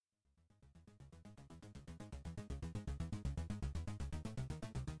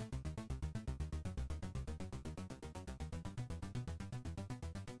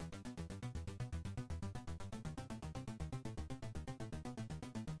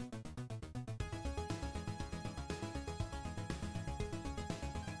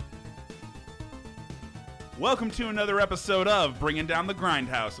Welcome to another episode of Bringing Down the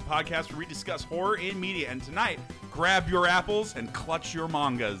Grindhouse, a podcast where we discuss horror in media. And tonight, grab your apples and clutch your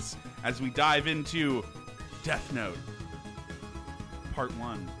mangas as we dive into Death Note. Part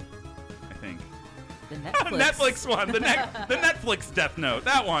 1, I think. The Netflix one. The Netflix Death Note.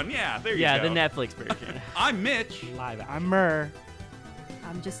 That one. Yeah, there you go. Yeah, the Netflix version. I'm Mitch. Live action. I'm Murr.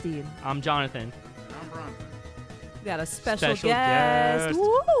 I'm Justine. I'm Jonathan. I'm Bronson. We got a special Special guest. guest.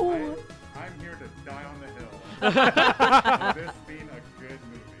 Woo! I'm here to die on the hill. This being a good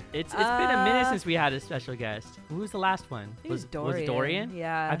movie. It's been a minute since we had a special guest. Who was the last one? It was Was it Dorian?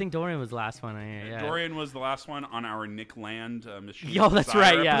 Yeah. I think Dorian was the last one. Yeah. Dorian was the last one on our Nick Land Machine. Yo, that's Desire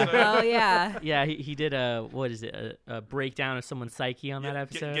right, yeah. episode. Oh, yeah. Yeah, he did a breakdown of someone's psyche on that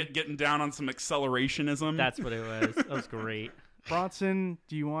episode. Getting down on some accelerationism. That's what it was. That was great. Bronson,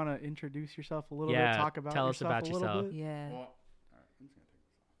 do you want to introduce yourself a little Yeah, bit? Talk about tell us yourself about a little yourself. bit? Yeah. Well, all right, I'm just gonna take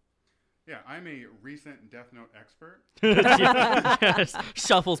this off. Yeah, I'm a recent Death Note expert. Yes.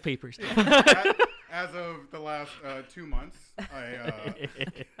 Shuffles papers. As of the last 2 months,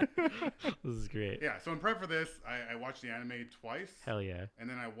 This is great. yeah. So in prep for this, I watched the anime twice, Hell yeah. and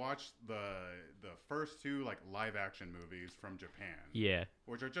then I watched the first two like live action movies from Japan, Yeah.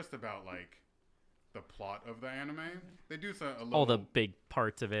 which are just about like the plot of the anime. They do a little, All the big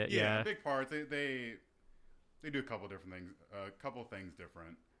parts of it. Yeah. big parts. They do a couple different things, things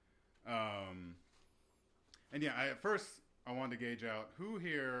different. And yeah, at first I wanted to gauge out who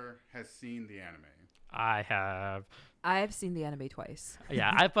here has seen the anime. I have. I've seen the anime twice.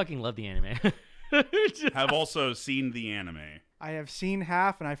 Yeah, I fucking love the anime. Have also seen the anime. I have seen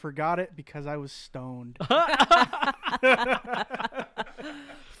half and I forgot it because I was stoned.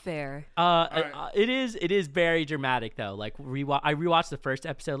 Fair. It is very dramatic though. Like I rewatched the first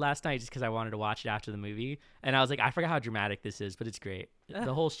episode last night just because I wanted to watch it after the movie, and I was like, I forgot how dramatic this is, but it's great.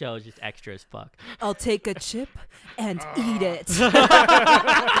 The whole show is just extra as fuck. I'll take a chip and eat it.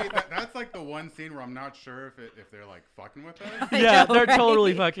 That's like the one scene where I'm not sure if they're like fucking with us. Yeah, know, they're right?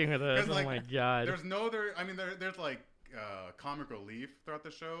 totally fucking with us. 'Cause, Oh like, my god. There's no other. I mean, there's like comic relief throughout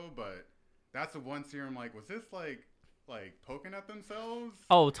the show, but that's the one scene where I'm like, was this like poking at themselves?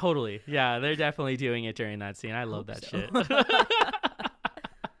 Oh, totally. Yeah, they're definitely doing it during that scene. I love that so. shit.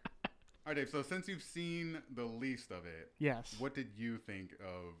 All right, Dave. So since you've seen the least of it, Yes. what did you think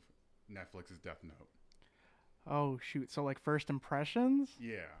of Netflix's Death Note? Oh, shoot. So, like, first impressions?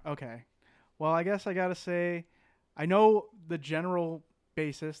 Yeah. Okay. Well, I guess I got to say, I know the general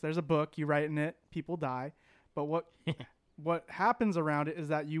basis. There's a book. You write in it. People die. But what happens around it is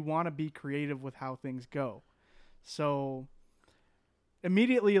that you want to be creative with how things go. So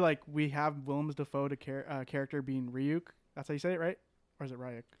immediately, like, we have Willem Dafoe character being Ryuk. That's how you say it, right? Or is it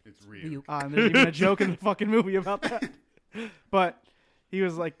Ryuk? It's real. And there's even a joke in the fucking movie about that. But he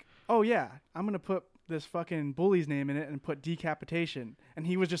was like, oh, yeah, I'm going to put this fucking bully's name in it and put decapitation. And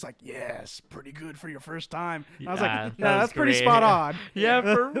he was just like, yes, pretty good for your first time. And I was Yeah, like, that yeah, was that's pretty great. spot on. Yeah,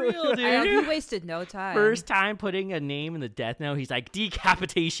 for real, I know, dude. he wasted no time. First time putting a name in the Death Note, he's like,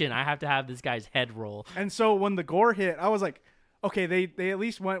 decapitation. I have to have this guy's head roll. And so when the gore hit, I was like, okay, they at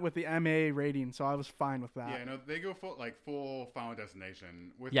least went with the MA rating, so I was fine with that. Yeah, no, they go full Final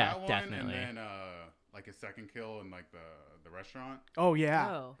Destination with Yeah, that one, definitely. and then like a second kill in like the restaurant. Oh, yeah.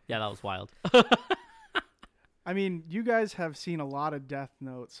 Oh. Yeah, that was wild. I mean, you guys have seen a lot of Death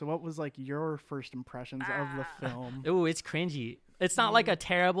Note, so what was like your first impressions of the film? Ooh, it's cringy. It's not like a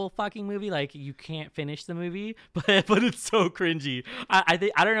terrible fucking movie. Like you can't finish the movie, but it's so cringy. I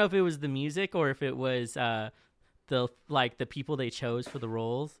don't know if it was the music or if it was the people they chose for the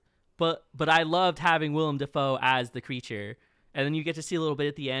roles. But I loved having Willem Dafoe as the creature. And then you get to see a little bit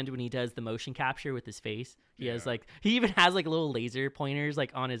at the end when he does the motion capture with his face. He has he even has like little laser pointers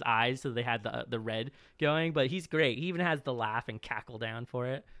like on his eyes, so they had the red going. But he's great. He even has the laugh and cackle down for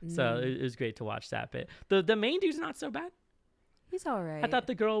it. So it was great to watch that bit. The main dude's not so bad. He's all right. I thought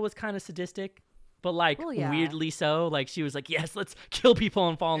the girl was kind of sadistic, but like Well, yeah. weirdly so. Like she was like, yes, let's kill people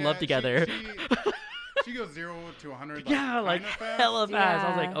and fall in love together. She goes 0 to 100. Yeah, like fast. hella fast. I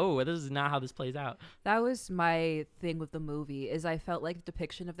was like, Yeah. oh, this is not how this plays out. That was my thing with the movie, is I felt like the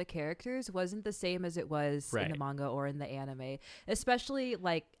depiction of the characters wasn't the same as it was in Right. the manga or in the anime, especially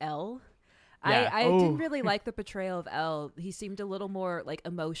like L. Yeah. I Oh. didn't really like the portrayal of L. He seemed a little more like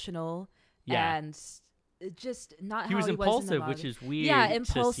emotional Yeah. and just not He how was he was in the impulsive, manga. which is weird. Yeah, to see that.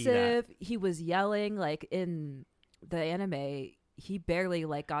 impulsive. He was yelling like in the anime. he barely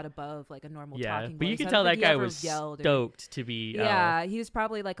like got above like a normal Yeah, talking but you voice. can I tell don't that think he guy ever was yelled or- stoked to be. Yeah, he was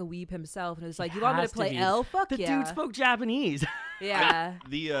probably like a weeb himself, and it was like, "You want me to has to play be. L? Fuck the yeah!" dude spoke Japanese. Yeah,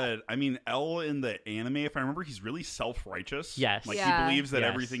 I mean, L in the anime, if I remember, he's really self-righteous. Yes. Like Yeah. he believes that Yes.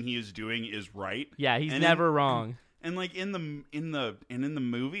 everything he is doing is right. Yeah, he's And never wrong. And like in the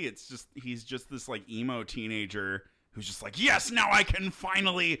movie, it's just he's just this like emo teenager who's just like, yes, now I can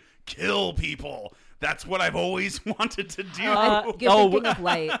finally kill people. That's what I've always wanted to do. you're thinking of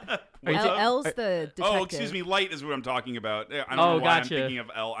Light. What's up? L's the detective. Oh, excuse me, Light is what I'm talking about. I don't Oh, know why gotcha. I'm thinking of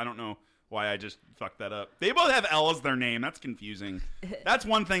L. I don't know why I just fucked that up. They both have L as their name. That's confusing. That's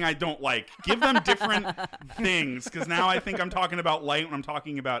one thing I don't like. Give them different things, because now I think I'm talking about Light when I'm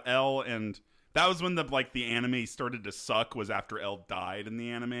talking about L, and that was when the anime started to suck, was after L died in the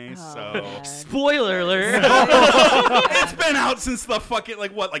anime. Oh, So man. Spoiler alert. it's been out since the fucking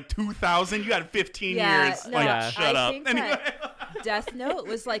 2000. You had 15 Yeah, years. no, Yeah. Shut I up. think Anyway. that Death Note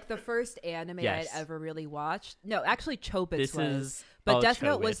was like the first anime Yes. I'd ever really watched. No, actually, Chobits This was. is But oh, Death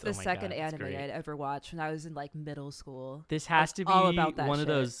Note was Chobits. the Oh my second God, it's anime great. I'd ever watched when I was in like middle school. This has to be all about that one of shit.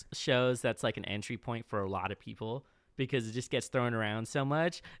 those shows that's like an entry point for a lot of people because it just gets thrown around so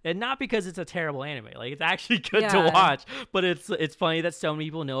much, and not because it's a terrible anime. Like it's actually good to Yeah. watch, but it's funny that so many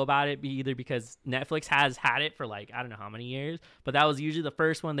people know about it. Either because Netflix has had it for like I don't know how many years, but that was usually the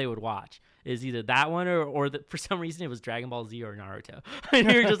first one they would watch. Is either that one or for some reason it was Dragon Ball Z or Naruto,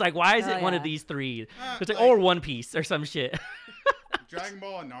 and you're just like, why is Oh, it one of yeah. these three? It's like like- or One Piece or some shit. Dragon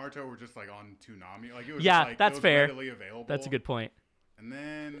Ball and Naruto were just like on Toonami. Like it was Yeah, just, like, that's it was fair. readily available. That's a good point. And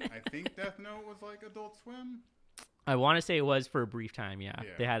then I think Death Note was like Adult Swim. I want to say it was for a brief time. Yeah,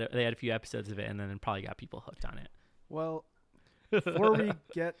 Yeah. they had a few episodes of it, and then it probably got people hooked on it. Well, before we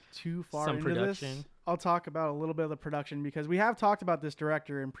get too far Some into production. this, I'll talk about a little bit of the production because we have talked about this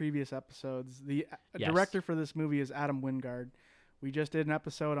director in previous episodes. The Yes. director for this movie is Adam Wingard. We just did an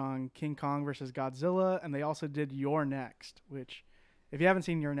episode on King Kong versus Godzilla, and they also did You're Next, which, if you haven't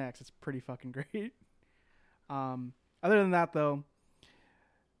seen You're Next, it's pretty fucking great. Other than that, though,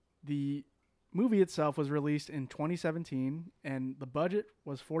 the movie itself was released in 2017, and the budget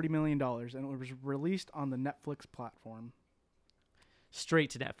was $40 million, and it was released on the Netflix platform. Straight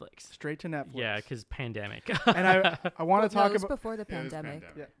to Netflix. Straight to Netflix. Yeah, because pandemic. And I want to No, talk it was about before the Yeah, it was pandemic.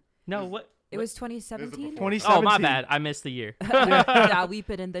 pandemic. Yeah. no, what? It was 2017. before. 2017. Oh, my bad. I missed the year. Yeah, we've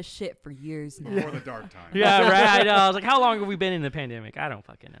been in this shit for years now. Before the dark time. Yeah, right. I know. I was like, how long have we been in the pandemic? I don't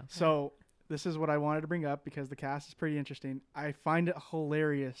fucking know. So this is what I wanted to bring up because the cast is pretty interesting. I find it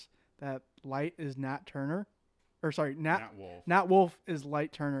hilarious that Light is Nat Turner, or sorry, Nat Wolf. Nat Wolf is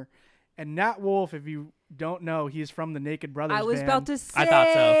Light Turner, and Nat Wolf, if you don't know, he's from the Naked Brothers. I was band. about to say. I thought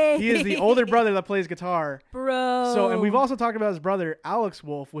so. He is the older brother that plays guitar. Bro. So, and we've also talked about his brother, Alex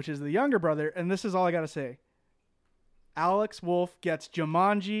Wolf, which is the younger brother. And this is all I got to say. Alex Wolf gets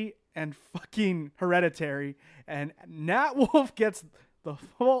Jumanji and fucking Hereditary. And Nat Wolf gets The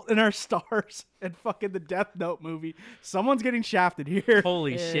Fault in Our Stars and fucking the Death Note movie. Someone's getting shafted here.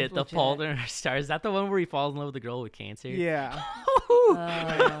 Holy Yeah, shit. The legit. Fault in Our Stars. Is that the one where he falls in love with the girl with cancer? Yeah.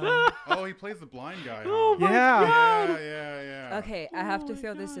 Oh, he plays the blind guy. Oh huh? my Yeah. Yeah. Okay, I have to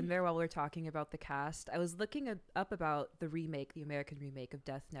throw this in there while we're talking about the cast. I was looking up about the remake, the American remake of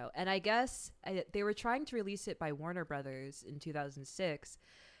Death Note, and I guess they were trying to release it by Warner Brothers in 2006,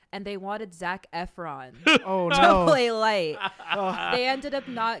 and they wanted Zac Efron Oh, to no. play Light. Oh, They ended up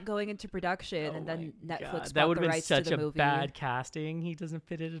not going into production, Oh and then my Netflix God. bought That would the have been rights such to the a movie. bad casting. He doesn't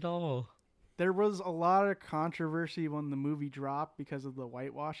fit it at all. there was a lot of controversy when the movie dropped because of the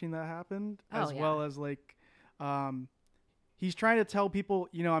whitewashing that happened, Oh, as yeah. well as he's trying to tell people,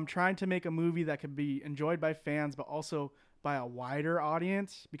 I'm trying to make a movie that can be enjoyed by fans, but also by a wider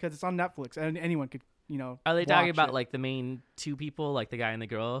audience because it's on Netflix and anyone could, Are they talking watch about it. like the main two people, like the guy and the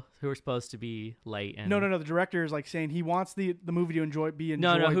girl, who are supposed to be Light and No. The director is like saying he wants the movie to be enjoyed.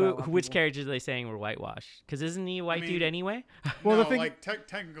 No, by a lot of which people. characters are they saying were whitewashed? Because isn't he a white mean- dude anyway? Well, no, the thing- like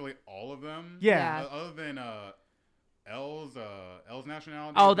technically all of them. Yeah. Yeah. Other than L's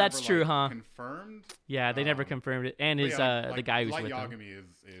nationality. Oh, is that's never, true, like, huh? Confirmed. Yeah, they never Um, confirmed it. And But his yeah, the like, guy who's Light with him. Yagami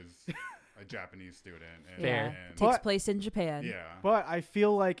is a Japanese student. And, Fair. Yeah, and- takes But- place in Japan. yeah. But I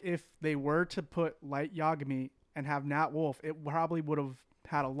feel like if they were to put Light Yagami and have Nat Wolf, it probably would have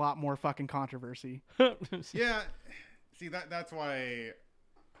had a lot more fucking controversy. Yeah, see that's why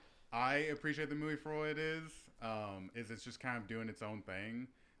I appreciate the movie for what it is. Is it's just kind of doing its own thing.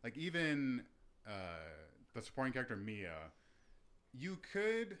 Like even the supporting character Mia, you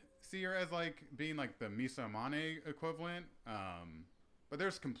could see her as like being like the Misa Amane equivalent. But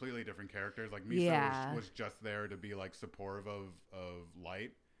there's completely different characters. Like Misa Yeah. was just there to be like supportive of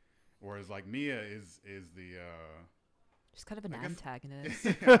Light, whereas like Mia is the She's kind of an I guess- antagonist.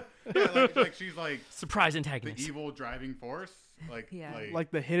 like she's like Surprise the antagonist. evil driving force. Like, Yeah.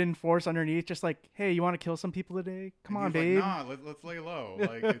 Like the hidden force underneath, just like, hey, you want to kill some people today? Come and on, he's babe. Like, nah, let's lay low.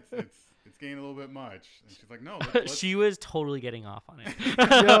 Like it's getting a little bit much. And she's like, no. Let's, She was totally getting off on it.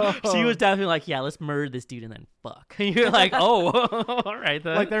 Yo. She was definitely like, yeah, let's murder this dude and then fuck. And you're like, oh, all right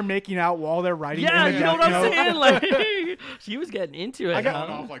then. Like they're making out while they're riding. yeah, in the you know death what I'm note. saying? Like, she was getting into it. I got- huh?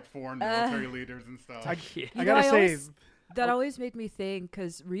 going off like foreign military leaders and stuff. I, Yeah. I You gotta know, say, that always made me think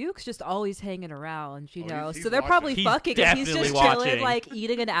because Ryuk's just always hanging around, Oh, know. he's So they're probably He's fucking, and he's definitely just chilling, watching. like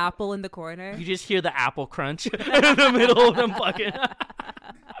eating an apple in the corner. You just hear the apple crunch in the middle of them fucking.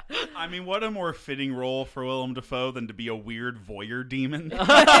 I mean, what a more fitting role for Willem Dafoe than to be a weird voyeur demon.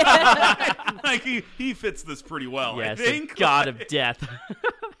 Like he fits this pretty well, Yes, I the think. god of death.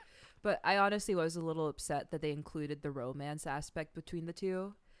 But I honestly was a little upset that they included the romance aspect between the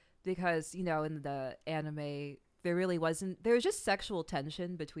two, because in the anime there really wasn't. There was just sexual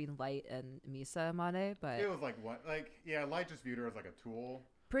tension between Light and Misa Amane, but it was like what? Like yeah, Light just viewed her as like a tool.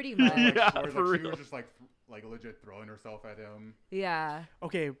 pretty much, Yeah, Whereas, for like, she real. was just like legit throwing herself at him. yeah.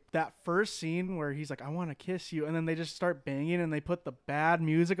 okay, that first scene where he's like, I want to kiss you, and then they just start banging and they put the bad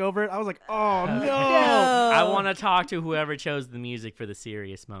music over it. I was like, oh no. I want to talk to whoever chose the music for the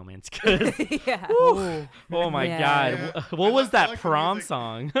serious moments. 'Cause, Yeah. Oh. oh my Yeah. god, Yeah. what I was like- I that like the prom music.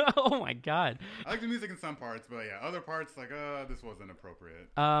 song? Oh my god. I like the music in some parts, but yeah, other parts like this wasn't appropriate.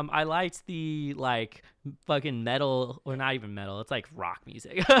 I liked the like fucking metal, or not even metal. It's like rock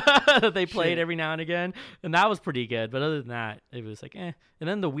music that they played Shit. every now and again, and that was pretty good. But other than that, it was like eh. And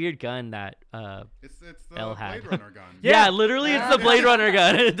then the weird gun that It's the Elle had. Blade Runner gun. yeah, literally it's the Yeah. Blade Runner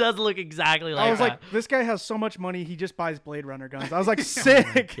gun. It does look exactly like I was that. like, this guy has so much money, he just buys Blade Runner guns. I was like,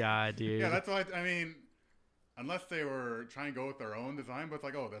 sick. God, dude. Yeah, that's why I mean, unless they were trying to go with their own design, but it's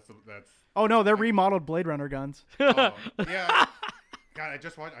like, oh, that's Oh no, they're remodeled Blade Runner guns. oh, yeah. God, I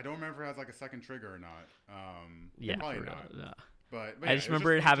just watched. I don't remember if it has like a second trigger or not. yeah, probably for real, not. yeah. But I yeah, just it was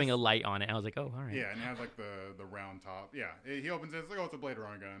remember it it's having just- a light on it. I was like, oh, all right. Yeah, and it has like the round top. Yeah, he opens it. It's like, oh, it's a Blade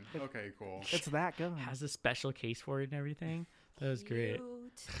Runner gun. Okay, cool. It's that gun. Has a special case for it and everything. That was great.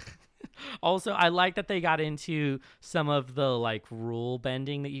 Cute. Also, I like that they got into some of the like rule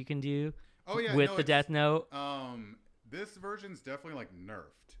bending that you can do Oh yeah, with no, the it's- Death Note. This version's definitely like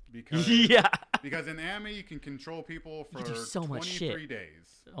nerfed because Yeah. because in anime you can control people for can do so much shit. 23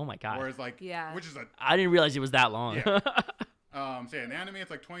 days, Oh my god. whereas like Yeah. which is a I didn't realize it was that long. Yeah. so yeah, in anime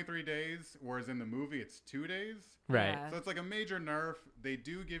it's like 23 days, whereas in the movie it's 2 days. Right. Yeah. So it's like a major nerf. They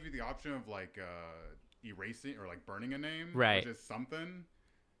do give you the option of like erasing or like burning a name, Right. which is something.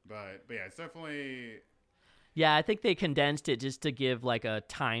 But yeah, it's definitely Yeah, I think they condensed it just to give like a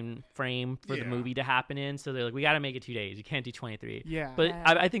time frame for the Yeah. movie to happen in. So they're like, we got to make it 2 days. You can't do 23. Yeah. But Yeah.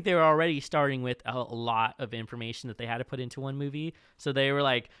 I think they were already starting with a lot of information that they had to put into one movie. So they were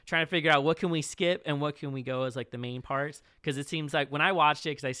like trying to figure out what can we skip and what can we go as like the main parts. Because it seems like when I watched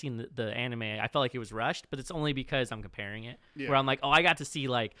it, because I seen the anime, I felt like it was rushed. But it's only because I'm comparing it. Yeah. Where I'm like, oh, I got to see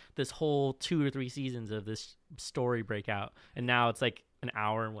like this whole 2 or 3 seasons of this story breakout. And now it's like an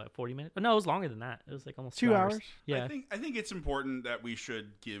hour and 40 minutes? Oh, no, it was longer than that. It was like almost 2 hours. Yeah. I think it's important that we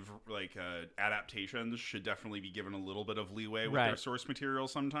should give like adaptations should definitely be given a little bit of leeway with their Right. source material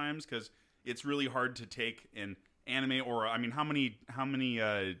sometimes, because it's really hard to take an anime or I mean how many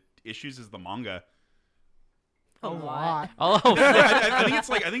issues is the manga? A lot. Oh, I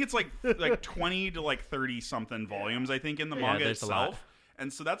think it's like 20 to like 30 something volumes I think in the Yeah, manga there's a lot. itself.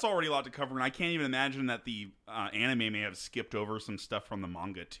 And so that's already a lot to cover, and I can't even imagine that the anime may have skipped over some stuff from the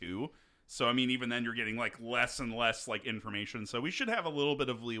manga too. So I mean, even then, you're getting like less and less like information. So we should have a little bit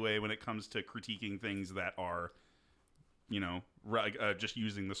of leeway when it comes to critiquing things that are, just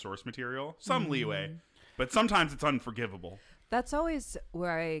using the source material. Some leeway, but sometimes it's unforgivable. That's always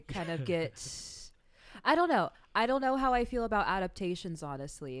where I kind of get. I don't know. I don't know how I feel about adaptations,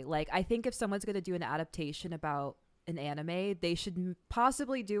 honestly. Like, I think if someone's going to do an adaptation about an anime, they should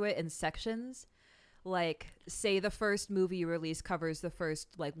possibly do it in sections. Like, say the first movie you release covers the first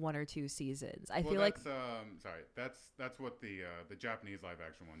like 1 or 2 seasons. I well, feel like, sorry, that's what the Japanese live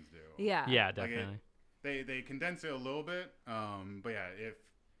action ones do. yeah, yeah, Like, definitely. they condense it a little bit, but yeah, if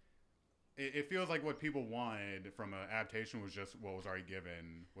it feels like what people wanted from an adaptation was just what was already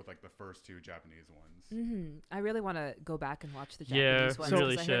given with like the first 2 Japanese ones. I really want to go back and watch the Yeah, Japanese ones you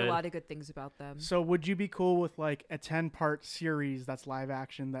really because I heard should. a lot of good things about them. So would you be cool with like a 10-part series that's live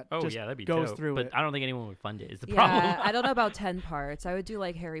action that Oh, just yeah, that'd be goes dope. through But it? I don't think anyone would fund it, is the Yeah, problem. I don't know about 10 parts. I would do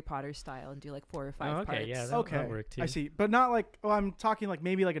like Harry Potter style and do like 4 or 5 Oh, okay, parts. yeah, that- Okay, work, too. I see, but not like. Oh, I'm talking like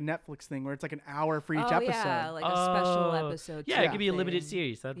maybe like a Netflix thing where it's like an hour for each episode. Yeah, like a special Oh, episode. Yeah, it type could be a limited thing.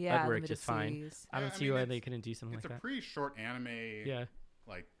 series. That'd Yeah, work limited just fine. series. I don't Yeah, I see mean, why it's- they couldn't do something It's like a that. pretty short anime. Yeah,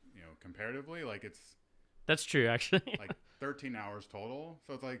 Like, comparatively, like it's that's true actually. like 13 hours total.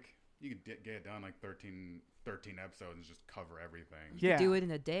 So it's like you could get it done like 13 episodes and just cover everything. You Yeah. could do it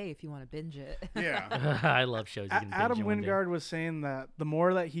in a day if you want to binge it. Yeah. I love shows. You can binge Adam in one day. Wingard was saying that the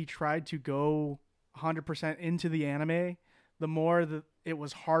more that he tried to go 100% into the anime, the more that it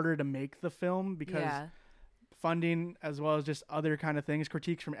was harder to make the film because Yeah. funding as well as just other kind of things,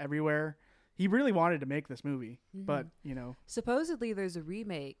 critiques from everywhere. He really wanted to make this movie, but Supposedly, there's a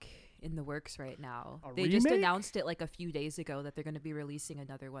remake in the works right now. A They just remake? announced it like a few days ago that they're going to be releasing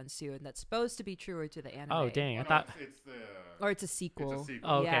another one soon. That's supposed to be truer to the anime. Oh dang! I No, thought. it's the Or it's a sequel. It's a sequel.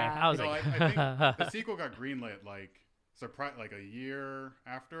 Oh, okay. Yeah. I was No, like, I think the sequel got greenlit like like a year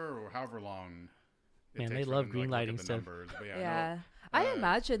after or however long. it Man, they takes for love them to, like, look at greenlighting the stuff. numbers. But yeah, Yeah. no, I uh,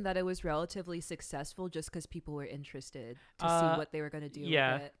 imagine that it was relatively successful just because people were interested to Uh, see what they were going to do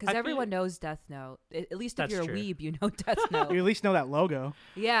yeah. with it. Because I everyone feel- knows Death Note. At least if That's you're true. a weeb, you know Death you Note. at least know that logo.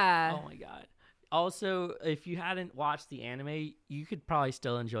 Yeah. Oh my god. Also, if you hadn't watched the anime, you could probably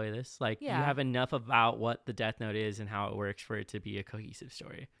still enjoy this. Like, you Yeah. have enough about what the Death Note is and how it works for it to be a cohesive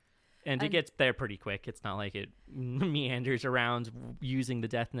story. And it And- gets there pretty quick. It's not like it meanders around using the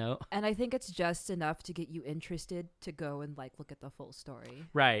Death Note. And I think it's just enough to get you interested to go and like look at the full story.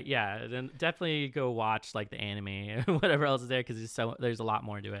 Right, yeah. Then definitely go watch like the anime and whatever else is there because there's a lot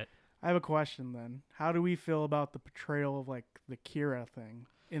more to it. I have a question then. How do we feel about the portrayal of like the Kira thing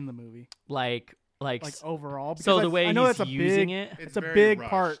in the movie? Like Like overall? so Because the way I know he's that's a using big, it. It's a very big rushed.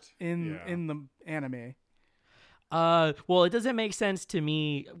 part in Yeah. the anime. Well, it doesn't make sense to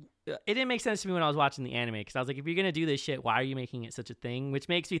me. It didn't make sense to me when I was watching the anime because I was like, if you're gonna do this shit, why are you making it such a thing? Which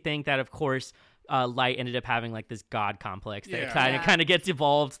makes me think that, of course, Light ended up having like this god complex that Yeah. kind of gets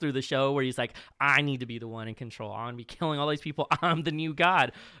evolved through the show, where he's like, I need to be the one in control. I want to be killing all these people. I'm the new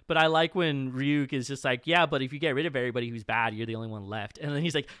god. But I like when Ryuk is just like, yeah, but if you get rid of everybody who's bad, you're the only one left. And then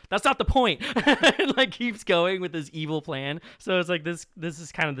he's like, that's not the point. And like keeps going with this evil plan. So it's like this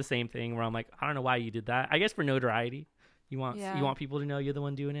is kind of the same thing where I'm like, I don't know why you did that. I guess for notoriety. You want people to know you're the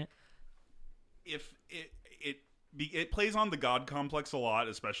one doing it. If it plays on the god complex a lot,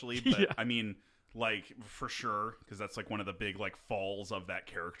 especially, but Yeah. I mean, like for sure, because that's like one of the big like falls of that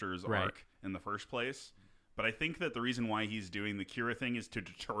character's Right. arc in the first place. But I think that the reason why he's doing the Kira thing is to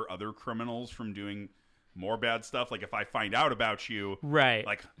deter other criminals from doing more bad stuff. Like if I find out about you, Right.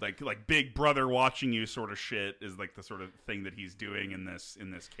 like Big Brother watching you sort of shit is like the sort of thing that he's doing in this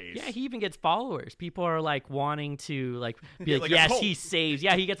case. Yeah, he even gets followers. People are like wanting to like be like, like a yes, cult. he saves.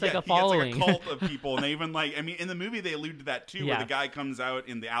 Yeah, he gets like Yeah, a following. He gets like a cult of people, and they even like. I mean, in the movie they allude to that too, Yeah. where the guy comes out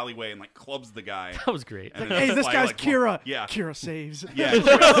in the alleyway and like clubs the guy. That was great. And Hey, it's this like- guy's like, Kira. Yeah, Kira saves. yeah.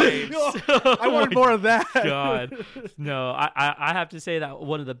 Kira saves. I wanted more of that. God, no, I have to say that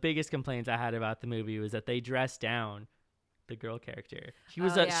one of the biggest complaints I had about the movie was that they dressed down the girl character. She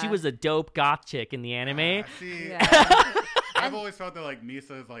was she Yeah. was a dope goth chick in the anime. See, Yeah. I've always felt that like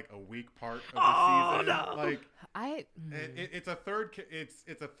Misa is like a weak part of the Oh, season. no. Like Mm. it's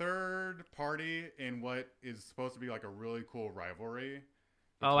a third party in what is supposed to be like a really cool rivalry.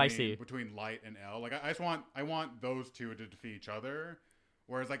 Oh, I see. Between Light and L. Like I want those two to defeat each other.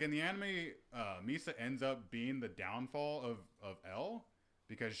 Whereas like in the anime, Misa ends up being the downfall of L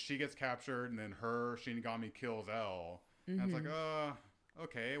because she gets captured and then her Shinigami kills L. And it's like,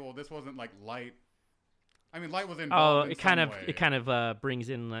 okay, well this wasn't like Light. I mean, Light was Oh, involved. in it kind some of way. it kind of brings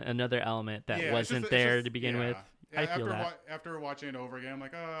in another element that Yeah, it's wasn't just- there it's to just- begin yeah. with. Yeah, I feel that. After watching it over again, I'm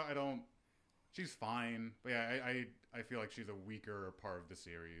like, I don't. She's fine, but yeah, I feel like she's a weaker part of the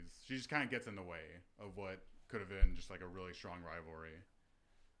series. She just kind of gets in the way of what could have been just like a really strong rivalry.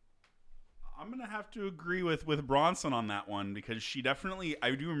 I'm gonna have to agree with Bronson on that one because she definitely.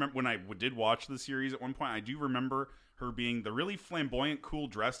 I do remember when I did watch the series at one point. I do remember her being the really flamboyant, cool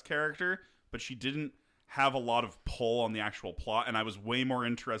dressed character, but she didn't have a lot of pull on the actual plot. And I was way more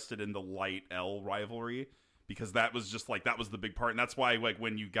interested in the Light L rivalry because that was just like that was the big part, and that's why like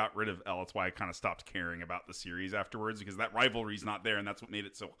when you got rid of L, that's why I kind of stopped caring about the series afterwards because that rivalry's not there, and that's what made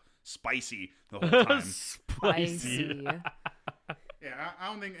it so spicy the whole time. Spicy. Yeah, I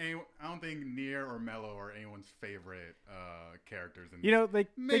don't think Nier or Mello are anyone's favorite characters. In You know,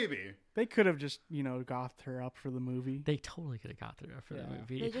 maybe. they could have just, gothed her up for the movie. They totally could have got through her for the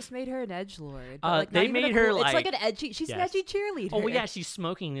movie. They just made her an edgelord. they made her, It's like like- an edgy. She's Yes. an edgy cheerleader. Oh well, yeah, she's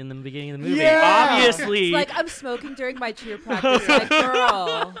smoking in the beginning of the movie. Yeah! Obviously, It's like I'm smoking during my cheer practice. Like,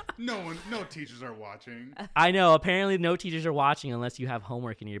 girl. No teachers are watching. I know. Apparently, no teachers are watching unless you have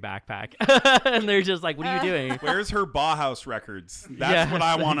homework in your backpack, and they're just like, "What are you doing?" Where's her Bauhaus records? That's Yeah, what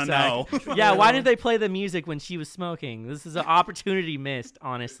I want to exactly. know. Yeah, why did they play the music when she was smoking? This is an opportunity missed,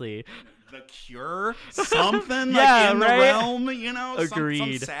 honestly. The Cure, something Yeah, like in right? the realm, you know, some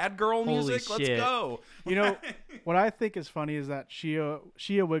Agreed. sad girl Holy music. Let's shit. go. You know, what I think is funny is that Shia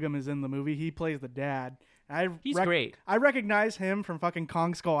Wiggum is in the movie. He plays the dad. He's great. I recognize him from fucking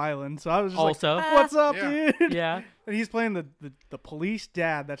Kong Skull Island. So I was just Also, like, "What's up, Yeah. dude?" yeah. And he's playing the police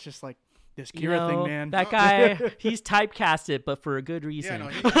dad. That's just like this You Kira thing, know, man. that guy, he's typecasted, but for a good Yeah, reason. no,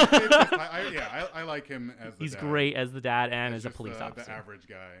 I like him as the He's dad. great as the dad and He's as a just police the officer. average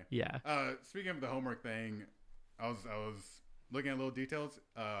guy. Yeah. Speaking of the homework thing, I was looking at little details.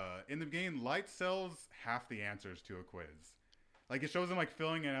 In the game, Light sells half the answers to a quiz. Like, it shows him like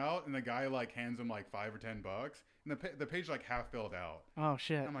filling it out, and the guy like hands him like $5 or $10, and the page like half filled out. Oh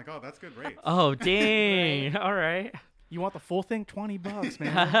shit! I'm like, oh, that's good rates. Oh, dang. All right. You want the full thing? $20,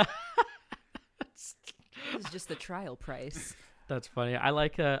 man. This is just the trial price. That's funny. I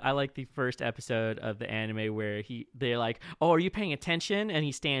like the first episode of the anime where they're like, "Oh, are you paying attention?" And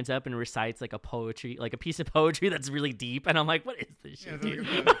he stands up and recites like a piece of poetry that's really deep, and I'm like, "What is this Yeah, shit?"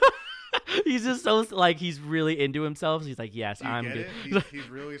 it's like, He's just so like he's really into himself. So he's like, "Yes, do you I'm get good." it? He's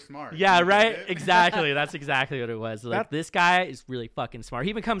really smart. Yeah, You get right. it? Exactly. That's exactly what it was. Like, That- this guy is really fucking smart. He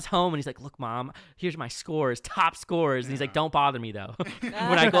even comes home and he's like, "Look, mom, here's my scores, top scores." And he's like, Yeah. "Don't bother me though. When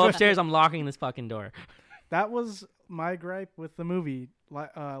I go upstairs, I'm locking this fucking door." That was my gripe with the movie.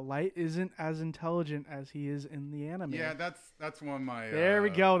 Light isn't as intelligent as he is in the anime. Yeah, that's one of my. There we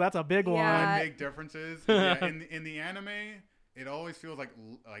go. That's a big Yeah. My one. big differences. Yeah, in the anime, it always feels like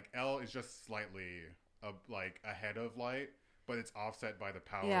L is just slightly like ahead of Light, but it's offset by the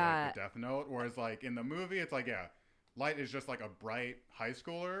power Yeah. of the Death Note. Whereas like in the movie, it's like Light is just like a bright high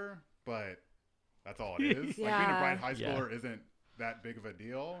schooler, but that's all it is. Like being a Yeah. bright high Yeah. schooler isn't that big of a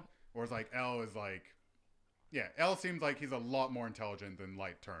deal. Whereas like L is like. Yeah, L seems like he's a lot more intelligent than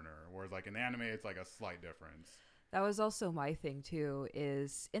Light Turner, whereas like in anime, it's like a slight difference. That was also my thing too,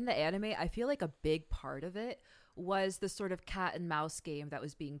 is in the anime, I feel like a big part of it was the sort of cat and mouse game that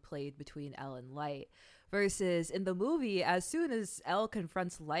was being played between L and Light. Versus in the movie, as soon as L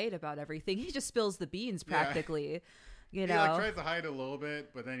confronts Light about everything, he just spills the beans Yeah. practically. You He know? like tries to hide it a little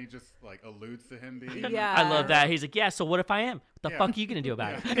bit, but then he just like alludes to him being. Yeah. I love that. He's like, "Yeah, so what if I am? What the Yeah. fuck are you gonna do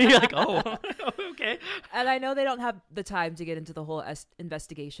about it?" And you're like, "Oh, okay." And I know they don't have the time to get into the whole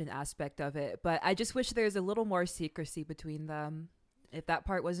investigation aspect of it, but I just wish there's a little more secrecy between them. If that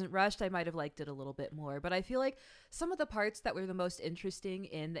part wasn't rushed, I might have liked it a little bit more. But I feel like some of the parts that were the most interesting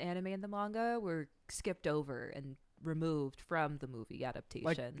in the anime and the manga were skipped over and removed from the movie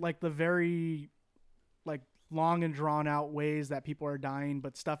adaptation. Like the very like long and drawn out ways that people are dying,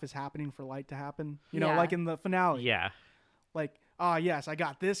 but stuff is happening for Light to happen. You know, Yeah. like in the finale. Yeah, Like, yes, I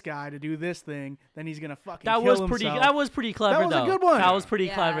got this guy to do this thing. Then he's gonna fucking that kill was himself. pretty. That was pretty clever. was a though. good one. That was pretty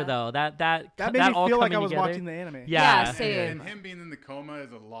Yeah. clever though. That That made me all feel like I coming was together. watching the anime. Yeah. Yeah, same. And him being in the coma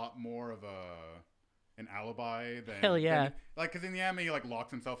is a lot more of an alibi than Hell yeah. like because in the anime he like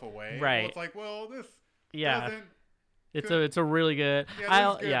locks himself away. Right. Well, it's like this Yeah, doesn't. it's a really good. Yeah, this is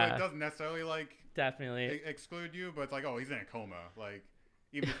good, but yeah, it doesn't necessarily like definitely. exclude you, but it's like he's in a coma. Like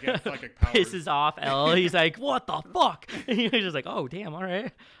even if he gets psychic powers. Pisses off L. He's like, "What the fuck?" And he's just like, "Oh damn, all right."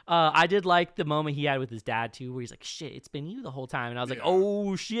 I did like the moment he had with his dad too, where he's like, "Shit, it's been you the whole time," and I was like, Yeah.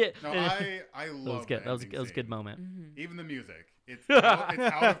 "Oh shit." No, that I love was good. That was ending a good scene. moment. Even the music, it's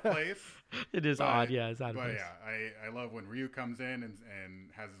out of place. It is But- odd, yeah. It's out of But place. yeah, I love when Ryu comes in and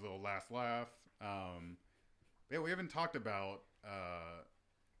has his little last laugh. Yeah, we haven't talked about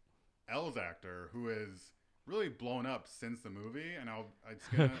L's actor, who is really blown up since the movie, and I'm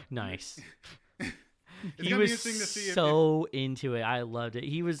just gonna Nice. It's He gonna be was interesting to see if- so into it. I loved it.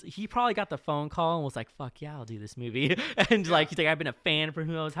 He probably got the phone call and was like, "Fuck yeah, I'll do this movie." And like he's like, "I've been a fan for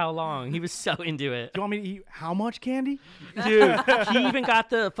who knows how long." He was so into it. Do you want me to eat how much candy? Dude, he even got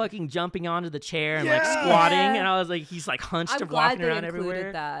the fucking jumping onto the chair and like Yeah. squatting, Yeah. and I was like, he's like hunched I'm and glad walking they around included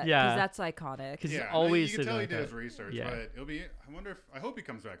everywhere. that, Yeah, because that's iconic. because Yeah, he's always you can tell he sitting did his like research, Yeah. but it'll be. I wonder if I hope he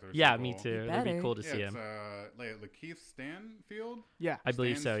comes back to the Yeah, sequel. me too. It'd be better. cool to Yeah, see it's him. Lakeith Stanfield. Yeah. I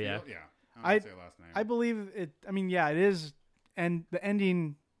believe so. Yeah. Stansfield? Yeah. I- I don't know how to say last name. I believe it. I mean, yeah, it is. And the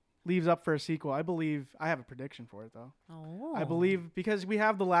ending leaves up for a sequel. I believe. I have a prediction for it, though. Oh. I believe because we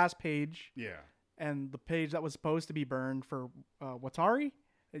have the last page yeah. and the page that was supposed to be burned for Watari.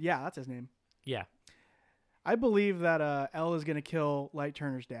 Yeah, that's his name. Yeah. I believe that L is going to kill Light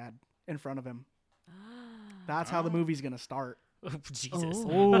Turner's dad in front of him. That's how the Oh. movie's going to start. Jesus.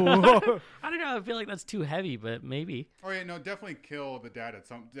 Oh. I don't know. I feel like that's too heavy, but maybe. Oh yeah, no, definitely kill the dad at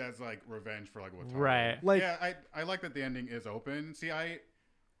some as like revenge for like what's Right. Like- yeah, I like that the ending is open. See, I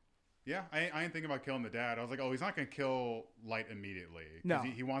ain't thinking about killing the dad. I was like, oh, he's not gonna kill Light immediately. 'Cause No.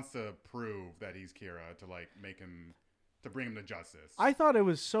 he wants to prove that he's Kira to like make him to bring him to justice. I thought it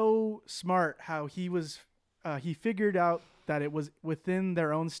was so smart how he figured out that it was within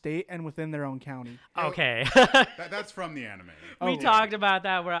their own state and within their own county. Okay. That's from the anime. We Oh. talked about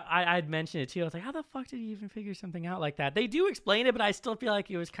that where I'd mentioned it too. I was like, how the fuck did he even figure something out like that? They do explain it, but I still feel like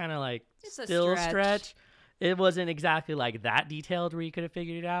it was kind of like It's a still stretch. It wasn't exactly like that detailed where you could have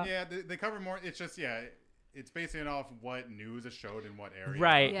figured it out. Yeah, they cover more. It's just it's basing it off what news is showed in what area.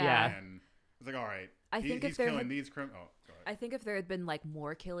 Right, yeah. And it's like, all right, I think if he's there killing had- these criminals. Oh, go ahead. I think if there had been like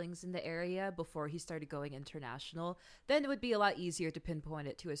more killings in the area before he started going international, then it would be a lot easier to pinpoint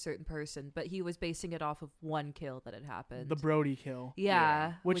it to a certain person. But he was basing it off of one kill that had happened. The Brody kill,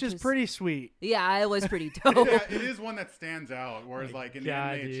 yeah, which is was- pretty sweet. Yeah, it was pretty dope. Yeah, it is one that stands out. Whereas, like in the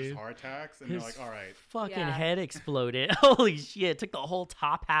God, anime, it's dude. just heart attacks, and His they're like, all right, fucking Yeah. head exploded. Holy shit. Took the whole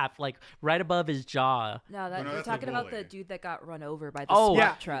top half, like right above his jaw. No, no, we're that's the talking about bully. the dude that got run over by the Oh, SWAT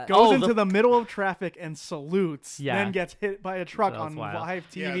Yeah, truck. goes Oh, into the- the middle of traffic and salutes, Yeah. then gets hit by a truck That's on wild. live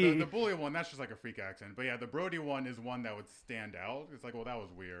yeah, TV. the bully one, that's just like a freak accident. But yeah, the Brody one is one that would stand out. It's like, well, that was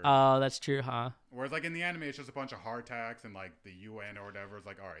weird. Oh, that's true, huh? Whereas, like in the anime, it's just a bunch of heart attacks, and like the UN or whatever is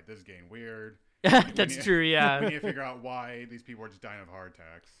like, all right, this is getting weird. That's you- true, We yeah. need to figure out why these people are just dying of heart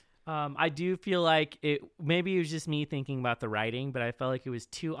attacks. I do feel like maybe it was just me thinking about the writing, but I felt like it was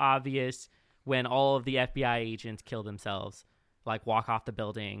too obvious when all of the FBI agents kill themselves, like walk off the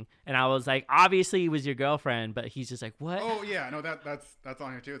building. And I was like, obviously it was your girlfriend, but he's just like, what? Oh yeah, no, that's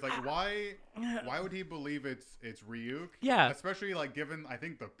on here too. It's like why would he believe it's Ryuk? Yeah. Especially like given I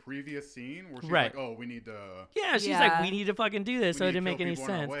think the previous scene where she's Right. like, oh, we need to Yeah, she's Yeah. like, we need to fucking do this. we So it need to didn't make kill any people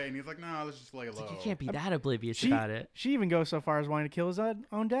in our sense. way. And he's like, no, let's just lay low. You can't be that oblivious she, about it. she even goes so far as wanting to kill his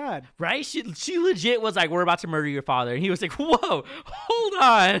own dad. Right? She legit was like, we're about to murder your father. And he was like, whoa, hold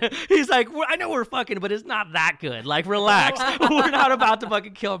on. He's like, I know we're fucking, but it's not that good. Like, relax. We're not about to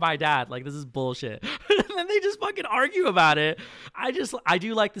fucking kill my dad. Like, this is bullshit. And then they just fucking argue about it. I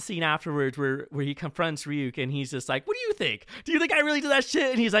do like the scene afterwards where he confronts Ryuk and he's just like, what do you think? Do you think I really did that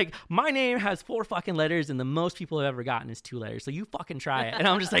shit? And he's like, my name has 4 fucking letters and the most people have ever gotten is 2 letters. So you fucking try it. And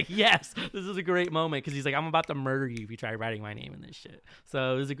I'm just like, yes, this is a great moment because he's like, I'm about to murder you if you try writing my name in this shit.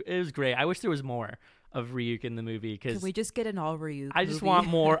 So it was great. I wish there was more of Ryuk in the movie Can because we just get an all Ryuk? I just movie? want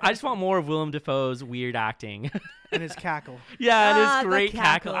more. I just want more of Willem Dafoe's weird acting. And his cackle. Yeah, and Ah, his the great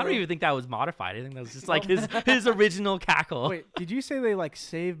cackle. I don't cackle. even think that was modified. I think that was just like his original cackle. Wait, did you say they like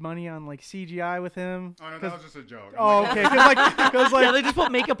save money on like CGI with him? Oh no, that was just a joke. Oh, okay. Because Yeah, they just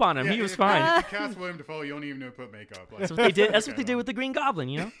put makeup on him. Yeah, he was if fine. You cast William Dafoe, you don't even need to put makeup. Like, That's what they did. That's what okay, they did no. with the Green Goblin.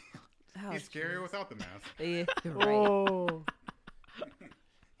 You know. Oh, He's scarier without the mask. yeah, you're right. oh,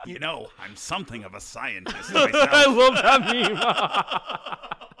 You know, I'm something of a scientist I myself. love that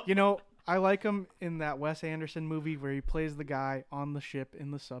meme. you know, I like him in that Wes Anderson movie where he plays the guy on the ship in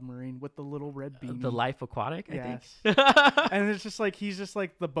the submarine with the little red beanie. The Life Aquatic. I Yes. think. And it's just like he's just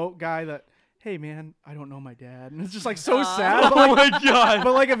like the boat guy that, hey man, I don't know my dad, and it's just like so sad. But, Oh like, my god.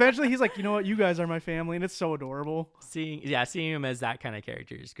 but like eventually he's like, you know what, you guys are my family, and it's so adorable. Seeing him as that kind of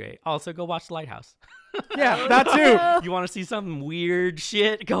character is great. Also, go watch The Lighthouse. Yeah, that too. You want to see some weird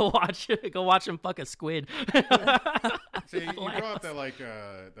shit? Go watch him fuck a squid. See, you brought up that like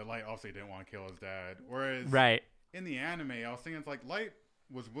that Light obviously didn't want to kill his dad, whereas Right. in the anime, I was thinking it's like Light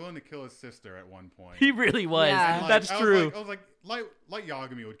was willing to kill his sister at one point. He really was. Yeah. And, like, That's I was true. like- I was like, Light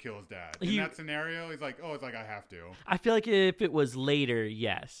Yagami would kill his dad. In He- that scenario, he's like, oh, it's like I have to. I feel like if it was later,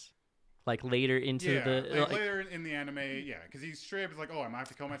 yes. Like later into Yeah, the like, later in the anime, yeah, because he's straight up is like, oh, I might have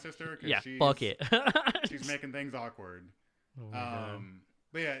to kill my sister. 'Cause yeah, she's, fuck it. She's making things awkward. Oh my God.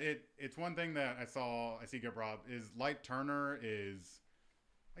 But yeah, it's one thing that I see get brought up is Light Turner is,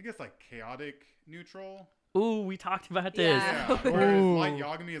 I guess, like chaotic neutral. Ooh, we talked about this. Yeah. Yeah, whereas Ooh. Light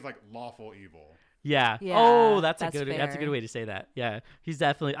Yagami is like lawful evil. Yeah. Yeah, Oh, that's a that's good fair. way to say that. Yeah.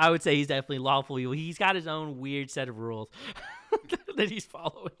 I would say he's definitely lawful evil. He's got his own weird set of rules that he's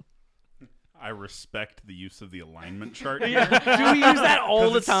following. I respect the use of the alignment chart. Do here. we use that all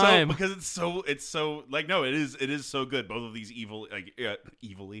the Because it's so- time? because it's so like no, it is so good. Both of these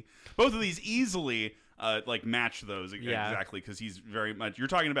both of these easily like match those Yeah. exactly because he's very much. You're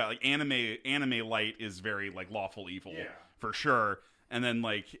talking about like anime Light is very like lawful evil Yeah. for sure, and then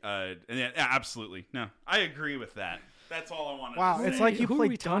like and yeah, absolutely no, I agree with that. That's all I wanted. Wow, to it's say. like you Who are played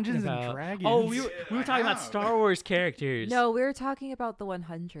we talking Dungeons and about? Dragons. Oh, we were I talking about have. Star Wars characters. No, we were talking about the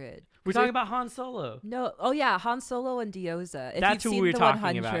 100. we're talking about Han Solo. No, oh yeah, Han Solo and Dioza. If That's you've who seen we were the talking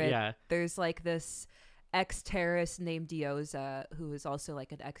 100, about, yeah. there's like this ex-terrorist named Dioza who is also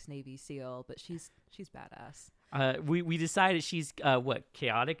like an ex-Navy SEAL, but she's badass. We decided she's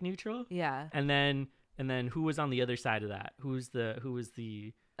chaotic neutral, Yeah. and then who was on the other side of that? Who was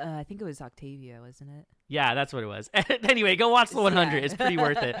the I think it was Octavia, wasn't it? Yeah, that's what it was. Anyway, go watch the 100. Yeah. It's pretty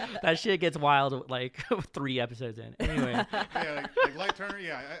worth it. That shit gets wild like 3 episodes in. Anyway, Yeah, like Light Turner.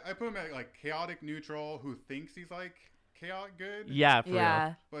 Yeah, I put him at like chaotic neutral, who thinks he's like chaotic good. yeah, for real.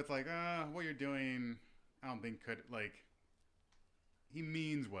 Yeah. But it's like, what you're doing, I don't think could like. He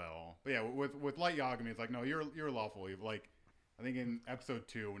means well, but yeah, with Light Yagami, it's like, no, you're lawful evil. Like, I think in episode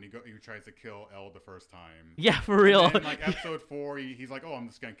 2 when he tries to kill L the first time. Yeah, for real. And then, like episode 4, he's like, oh, I'm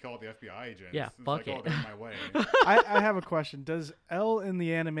just gonna kill all the FBI agents. Yeah, It's fuck like, oh, it. they're in my way. I have a question. Does L in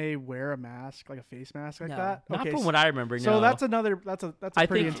the anime wear a mask, like a face mask like No. that? Not Okay, from what I remember. No. so that's a I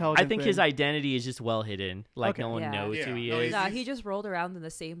pretty think intelligent his thing. identity is just well hidden. Like Okay. no one Yeah. knows Yeah. who he No, is. Nah, he just rolled around in the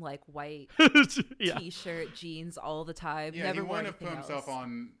same like white Yeah. t-shirt, jeans all the time. Yeah, Never he wore wouldn't have put anything himself else.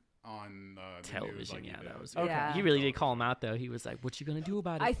 on the Television, news like he yeah, did. that was Okay. Yeah. He really did call him out though. He was like, "What you gonna do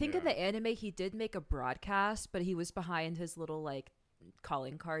about it?" I think in Yeah. the anime he did make a broadcast, but he was behind his little like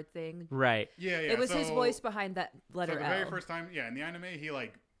calling card thing. Right. Yeah, yeah. It was his so- voice behind that letter So the L. very first time, yeah, in the anime, he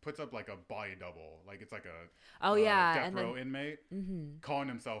like puts up like a body double, like it's like a Oh yeah, death and row then inmate calling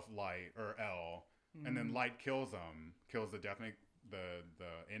himself Light or L, and then Light kills him, kills the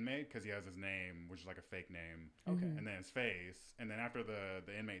the inmate because he has his name, which is like a fake name, Okay. and then his face, and then after the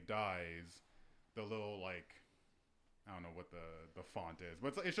inmate dies, the little like I don't know what the font is,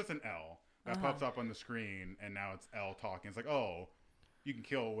 but it's just an L that pops up on the screen, and now it's L talking. It's like, oh, you can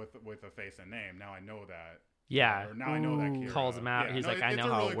kill with a face and name. Now I know that. Yeah. Or now I know that Ooh. Kira. Calls him out. Yeah, He's like, I it's know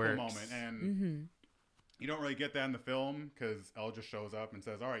a how really it cool works. moment, and you don't really get that in the film because Elle just shows up and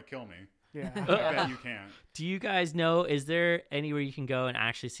says, "All right, kill me." Yeah. I bet you can't. Do you guys know? Is there anywhere you can go and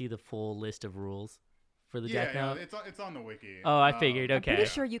actually see the full list of rules for the Death Yeah, Note? it's on the wiki. Oh, I figured. I'm Okay. pretty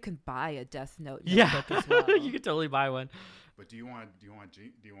sure you can buy a Death Note Yeah, notebook as well. you could totally buy one. But do you want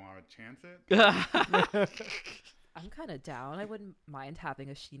to chance it? I'm kind of down. I wouldn't mind having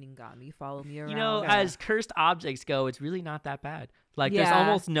a Shinigami follow me around. You know, Yeah. as cursed objects go, it's really not that bad. Like, there's Yeah.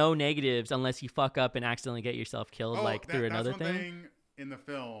 almost no negatives unless you fuck up and accidentally get yourself killed, Oh, like through another that's one thing. in the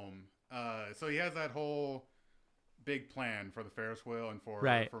film. So he has that whole big plan for the Ferris wheel and for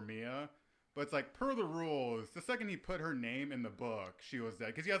Mia. But it's like, per the rules, the second he put her name in the book, she was dead.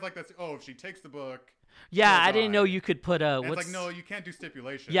 Because he has like this, oh, if she takes the book, Yeah, she'll I didn't know die. you could put a. And What's it's like, no, you can't do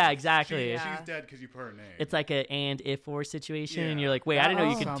stipulations. Yeah, exactly. Yeah. She's dead because you put her name. It's like a and if or situation, and Yeah. you're like, wait, I didn't know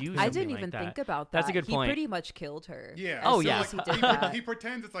you Oh. could do something I didn't like even that. think about that. That's a good point. He pretty much killed her. Yeah. Oh, so, yeah. like, He did that. he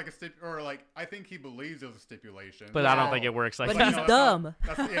pretends it's like a or like I think he believes it was a stipulation. But I don't Yeah. think it works like But that. he's no, dumb.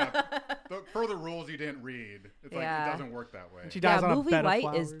 yeah. But per the rules you didn't read, it's like Yeah. it doesn't work that way. She dies Yeah, on a movie bed of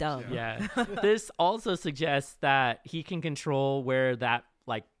white is flowers. dumb. Yeah. This also suggests that he can control where that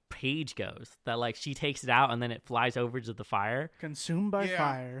like page goes. That like she takes it out and then it flies over to the fire. Consumed by Yeah.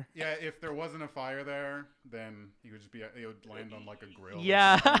 fire. Yeah, if there wasn't a fire there, then he would just be. It would land on like a grill. or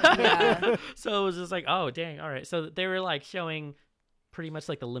Yeah. something. Yeah. So it was just like, oh dang, all right. So they were like showing pretty much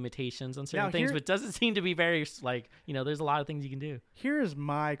like the limitations on certain Now, things, here- but it doesn't seem to be very like, you know, there's a lot of things you can do. Here's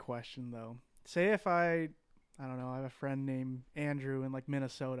my question though. Say if I don't know, I have a friend named Andrew in like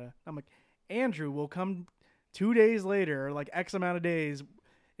Minnesota. I'm like, Andrew will come 2 days later, or like X amount of days.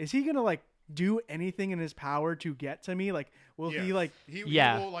 Is he gonna like do anything in his power to get to me? Like, will he Yes. like?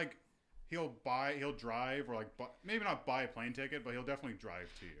 Yeah. He will like. He'll drive or like maybe not buy a plane ticket, but he'll definitely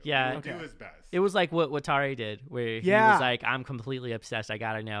drive to you. Yeah. He'll Okay. do his best. It was like what Tari did, where he Yeah. was like, I'm completely obsessed. I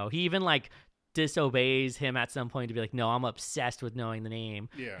gotta know. He even like disobeys him at some point to be like, no, I'm obsessed with knowing the name.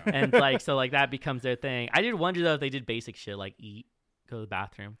 Yeah. And like, so like that becomes their thing. I did wonder though if they did basic shit like eat, go to the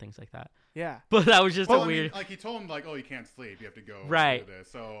bathroom, things like that. Yeah. But that was just Well, a I mean, weird. like he told him like, oh, you can't sleep. You have to go Right. do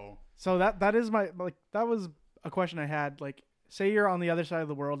this. So So that is my like that was a question I had. Like, say you're on the other side of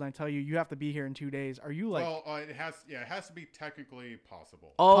the world and I tell you you have to be here in 2 days. Are you like? well, it has to be technically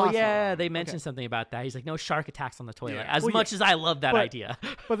possible. Oh possible. yeah, they mentioned Okay. something about that. He's like, no shark attacks on the toilet. Yeah. As Well, much as I love that But- idea.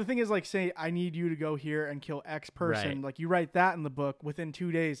 But the thing is, like, say I need you to go here and kill X person. Right. Like, you write that in the book within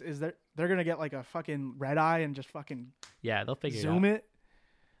 2 days. Is they're gonna get like a fucking red eye and just fucking Yeah, they'll figure zoom it out it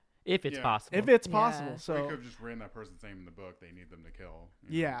if it's Yeah. possible. if it's Yeah. possible. They So could have just written that person's name in the book. They need them to kill. you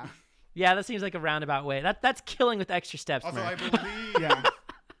know? yeah, Yeah, that seems like a roundabout way. That's killing with extra steps. Also, Murph. I believe. yeah.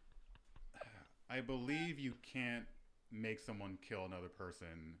 I believe you can't make someone kill another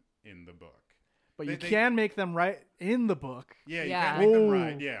person in the book. But They- you they- can make them right in the book. Yeah, you Yeah. can't make them Ooh.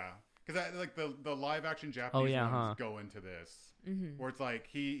 right. Yeah, because like the live action Japanese yeah, ones huh. go into this, Mm-hmm. where it's like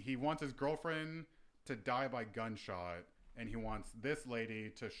he wants his girlfriend to die by gunshot, and he wants this lady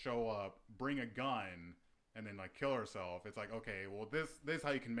to show up, bring a gun, and then like kill herself. It's like, okay, well this is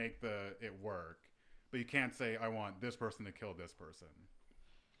how you can make it work, but you can't say I want this person to kill this person.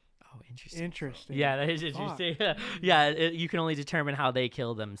 Oh, interesting. Interesting. Yeah, that is Fuck. interesting. Yeah, you can only determine how they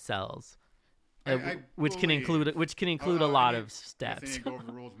kill themselves, which can include a lot of I steps. need to go over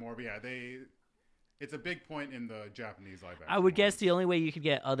the rules more, but yeah, it's a big point in the Japanese live action. I would guess ones. the only way you could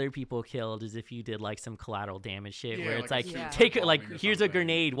get other people killed is if you did like some collateral damage shit, Yeah, where it's like like, a suicide take it, bombing like or here's a something.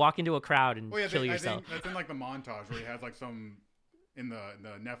 grenade, walk into a crowd and Well, yeah, kill I yourself. think that's in like the montage where he has like some in the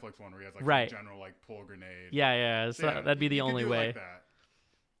Netflix one where he has like Right. some general like pull grenade. Yeah. So yeah, that'd be the you could only do it way. like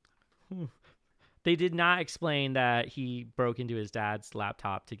that. They did not explain that he broke into his dad's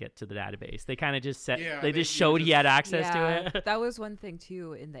laptop to get to the database. They kind of just said Yeah, they they- just you showed just- he had access Yeah, to it. that was one thing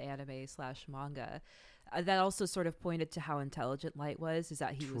too in the anime/manga. That also sort of pointed to how intelligent Light was, is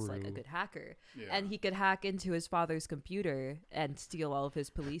that he was like a True. good hacker. Yeah. And he could hack into his father's computer and steal all of his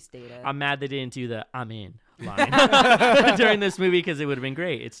police data. I'm mad they didn't do the "I'm in" line during this movie because it would have been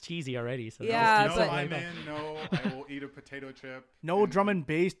great. It's cheesy already. So Yeah, no, but- I'm in. No, I will eat a potato chip. No and- drum and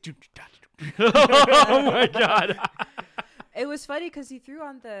bass. oh my god. It was funny because he threw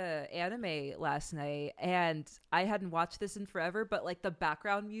on the anime last night, and I hadn't watched this in forever, but like the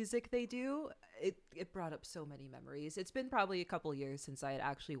background music they do, it brought up so many memories. It's been probably a couple years since I had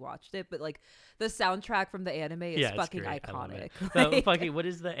actually watched it, but like the soundtrack from the anime is Yeah, it's fucking great. I love iconic. it. The Like- fucking, what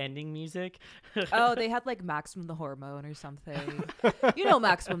is the ending music? Oh, they had like Maximum the Hormone or something. You know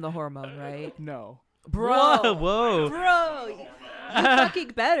Maximum the Hormone, right? No. Bro. Whoa. Bro, you fucking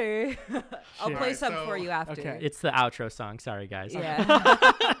better. I'll Shit. play Alright, some so- for you after. Okay. It's the outro song. Sorry, guys. Yeah.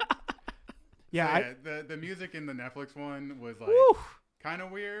 Yeah. So, I, yeah, the music in the Netflix one was like Woo. kind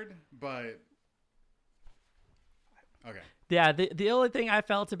of weird, but okay. Yeah, the only thing I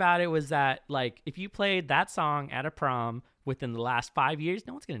felt about it was that, like, if you played that song at a prom within the last 5 years,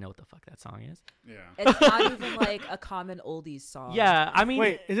 no one's going to know what the fuck that song is. Yeah. It's not even like a common oldies song. Yeah, I mean,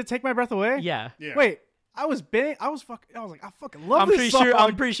 wait, is it Take My Breath Away? yeah. Yeah. Wait, I was like, I fucking love I'm this pretty song. sure.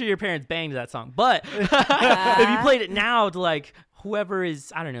 I'm pretty sure your parents banged that song. But if you played it now to like whoever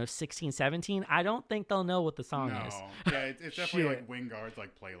is, I don't know, 16, 17, I don't think they'll know what the song No. is. Yeah, it's definitely Shit. like Wingard's like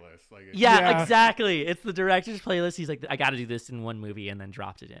playlist. Like it's- Yeah, Yeah. exactly. It's the director's playlist. He's like, I got to do this in one movie, and then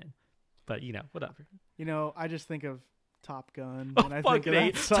dropped it in. But you know, whatever. You know, I just think of Top Gun Oh, when I fuck think of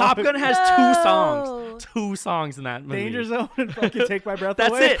it. that song. Top Gun has No. two songs in that movie. Danger Zone and fucking Take My Breath That's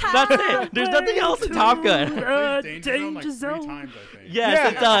Away. it. That's it. There's nothing else in Top Gun. Plays Danger Zone like 3 times, I think. Yes, Yeah.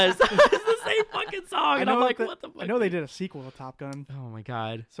 it does. It's the same fucking song, and I'm like, that- what the fuck? I know they did a sequel to Top Gun, Oh my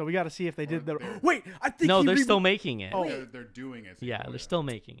god. so we got to see if they did the. they're- Wait, I think No, he they're re- still making it. Oh. They're doing it. Yeah, they're still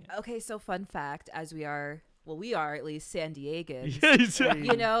making it. Okay, so fun fact, as we are at least San Diegans. Yes.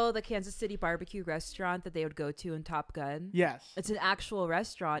 You know the Kansas City barbecue restaurant that they would go to in Top Gun? Yes. It's an actual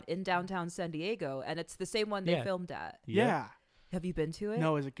restaurant in downtown San Diego, and it's the same one they Yeah. filmed at. Yeah. Have you been to it?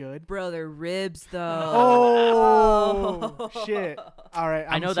 No, is it good? Bro, they're ribs, though. Oh, shit! All right,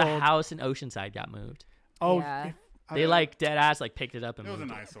 I I'm know sold. the house in Oceanside got moved. Oh, Yeah. if- They like dead ass like picked it up and It was an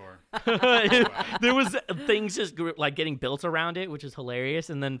moved eyesore. There was things just like getting built around it, which is hilarious.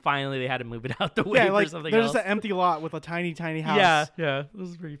 And then finally they had to move it out the way yeah, for like something there's else. just an empty lot with a tiny, tiny house. Yeah. It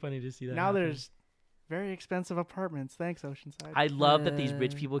was pretty funny to see that. Now happen. there's very expensive apartments. Thanks, Oceanside. I love that these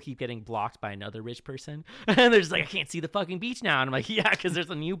rich Uh. people keep getting blocked by another rich person, and they're just like, I can't see the fucking beach now. And I'm like, yeah, because there's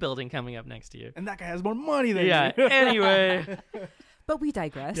a new building coming up next year. and that guy has more money than Yeah. you. Anyway, But we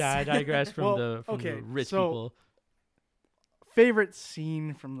digress. yeah, I digress from Well, the okay, rich so- people. Favorite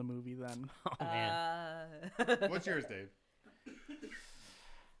scene from the movie then? Oh man. What's yours, Dave?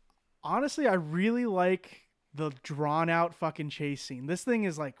 Honestly, I really like the drawn out fucking chase scene. This thing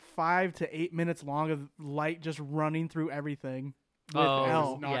is like 5 to 8 minutes long of Light just running through everything with Oh, L.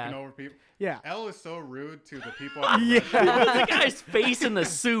 Just knocking yeah. over people. Yeah. L is so rude to the people. Yeah. the guy's face in the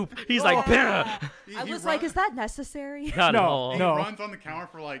soup. He's like, "Bah." I was like, is that necessary? Not at No, all. He no. runs on the counter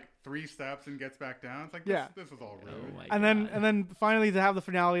for like 3 steps and gets back down. It's like, this, Yeah. this is all rude. Oh my And God. then finally to have the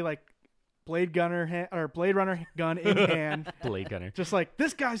finale like Blade Runner gun in hand. Blade Gunner. Just like,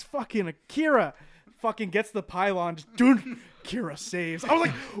 this guy's fucking Akira. Fucking gets the pylon. Just, dude, Kira saves. I was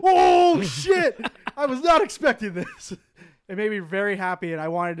like, oh, shit. I was not expecting this. It made me very happy, and I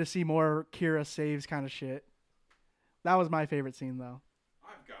wanted to see more Kira saves kind of shit. That was my favorite scene, though.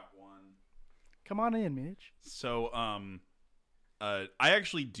 I've got one. Come on in, Mitch. So, I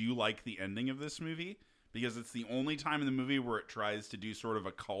actually do like the ending of this movie because it's the only time in the movie where it tries to do sort of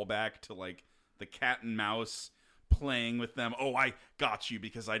a callback to like the cat and mouse playing with them. Oh, I got you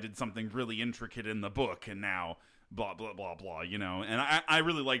because I did something really intricate in the book, and now blah blah blah blah, you know. And I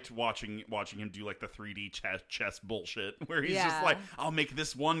really liked watching him do like the 3D chess bullshit where he's just like, I'll make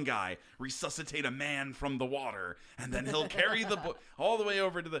this one guy resuscitate a man from the water, and then he'll carry the book all the way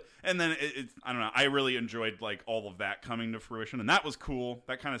over to the, and then it's I don't know, I really enjoyed like all of that coming to fruition, and that was cool.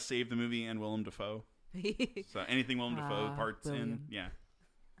 That kind of saved the movie and Willem Dafoe. So anything Willem Dafoe parts in, yeah.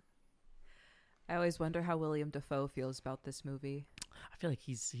 I always wonder how William Dafoe feels about this movie. I feel like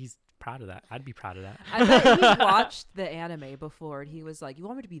he's proud of that. I'd be proud of that. I bet he watched the anime before, and he was like, "You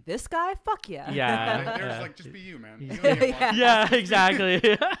want me to be this guy? Fuck yeah!" Yeah, They're just like, just be you, man. You don't need to watch yeah,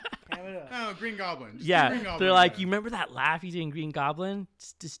 exactly. No, Green Goblin. Just Yeah, do Green Goblin they're like, again. you remember that laugh you did in Green Goblin?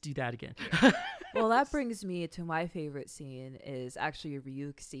 Just do that again. Well, that brings me to my favorite scene is actually a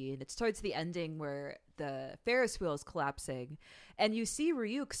Ryuk scene. It's towards the ending where the Ferris wheel is collapsing, and you see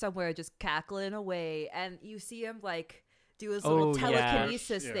Ryuk somewhere just cackling away, and you see him like do his little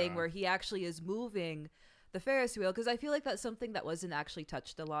telekinesis thing where he actually is moving the Ferris wheel, because I feel like that's something that wasn't actually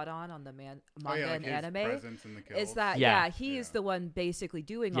touched a lot on the manga and his anime. presence in the kills. Is that he is the one basically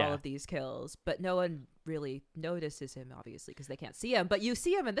doing all of these kills, but no one really notices him, obviously, because they can't see him. But you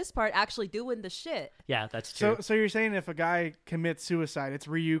see him in this part actually doing the shit. Yeah, that's true. So you're saying if a guy commits suicide, it's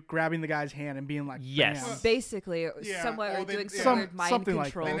Ryuk grabbing the guy's hand and being like, Yes. "Bam." Basically, somewhat or doing some weird mind something like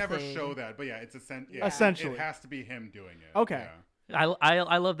control They never thing. show that, but yeah, it's essentially it has to be him doing it. Okay. Yeah.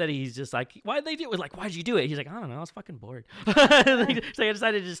 I love that he's just like, why'd they do it? Like, why'd you do it? He's like, I don't know, I was fucking bored. So I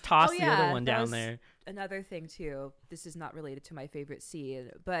decided to just toss the other one that down was there. Another thing too, this is not related to my favorite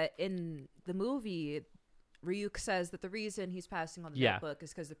scene, but in the movie, Ryuk says that the reason he's passing on the notebook is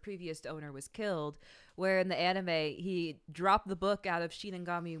because the previous owner was killed, where in the anime he dropped the book out of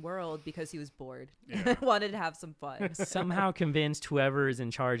Shinigami World because he was bored and wanted to have some fun. Somehow convinced whoever is in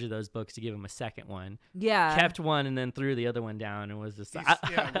charge of those books to give him a second one. Yeah. Kept one and then threw the other one down and was just One I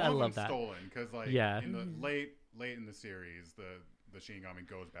of love them's that. stolen because like in the late in the series, the Shinigami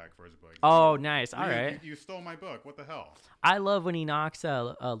goes back for his book. Oh, nice. All Ryuk, right. You stole my book. What the hell? I love when he knocks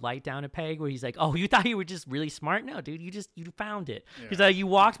a light down a peg where he's like, oh, you thought you were just really smart? No, dude, you found it. He's like, you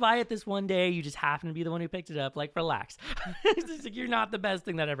walked by it this one day. You just happened to be the one who picked it up. Like, relax. He's like, you're not the best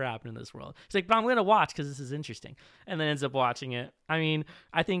thing that ever happened in this world. He's like, but I'm going to watch because this is interesting. And then ends up watching it. I mean,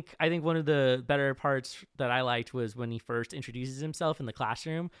 I think one of the better parts that I liked was when he first introduces himself in the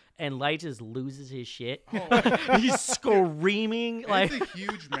classroom and Light just loses his shit. Oh. He's screaming. Like, it's a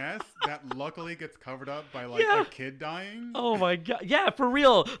huge mess that luckily gets covered up by like a kid dying. oh my god, yeah, for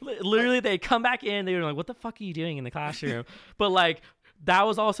real. Literally, they come back in. They were like, "What the fuck are you doing in the classroom?" But like, that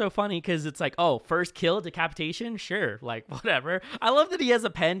was also funny because it's like, oh, first kill, decapitation, sure, like whatever. I love that he has a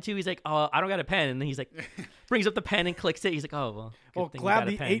pen too. He's like, oh, I don't got a pen, and then he's like, brings up the pen and clicks it. He's like, oh well. Well, glad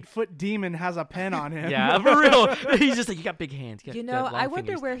the 8-foot demon has a pen on him. Yeah, for real. He's just like, you got big hands. You know, I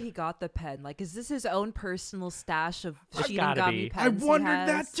wonder where he got the pen. Like, is this his own personal stash of gotta be. Shinigami I pens? wondered he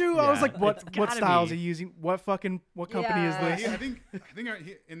has? that too. Yeah, I was like, what it's gotta style be. is he using? What company is Yeah. this? I think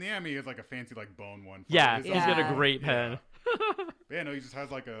in the anime he has like a fancy like bone one. Yeah, he's got a Yeah. great pen. But yeah, no, he just has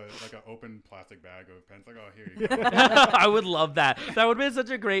like a open plastic bag of pens. Like, oh, here you go. I would love that. That would have been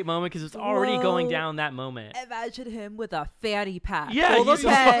such a great moment because it's already going Whoa. down that moment. Imagine him with a fanny pack. Yeah, full of he's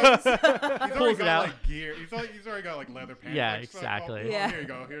pens. He's Pulls already it got out. like gear. He's already got like leather pants. Yeah, like, exactly. Oh, Yeah. here you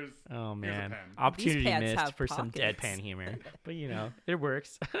go. Here's Oh man, pen. opportunity pants missed have for some pockets. deadpan humor, but you know it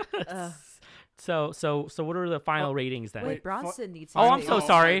works. Ugh. So what are the final ratings then? Wait, Bronson needs. Oh, his I'm so favorite.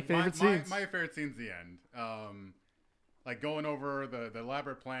 sorry. Favorite my, scenes. My favorite scene's the end. Like going over the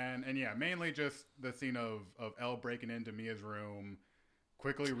elaborate plan, and yeah, mainly just the scene of Elle breaking into Mia's room,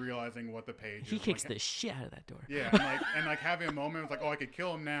 quickly realizing what the page He is. kicks like, the shit out of that door. Yeah, and like having a moment, it's like, oh, I could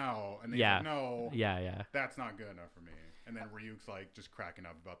kill him now, and then Yeah. he's like, no, Yeah. that's not good enough for me. And then Ryuk's like just cracking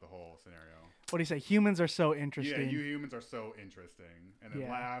up about the whole scenario. What do you say? Humans are so Yeah, interesting. you humans are so interesting, and then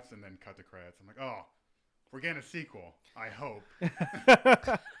Yeah. laughs, and then cut to credits. I'm like, oh, we're getting a sequel. I hope,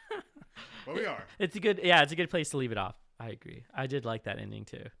 but we are. It's a good place to leave it off. I agree. I did like that ending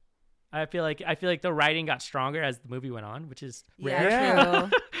too. I feel like the writing got stronger as the movie went on, which is rare. Yeah,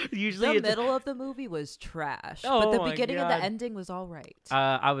 true. Usually The it's middle of the movie was trash, Oh but the my beginning and God. the ending was all right.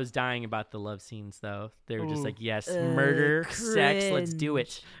 I was dying about the love scenes though. They were just Ooh. like, yes, murder, sex, let's do it.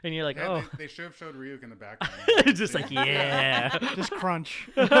 cringe. And you're like, Yeah, oh, they should have showed Ryuk in the background. just like, yeah. Just crunch.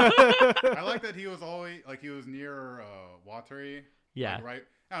 I like that he was always like he was near Watari. Yeah. Like, right.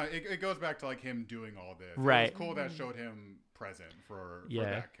 It goes back to like him doing all this. Right. It was cool that showed him present for Yeah.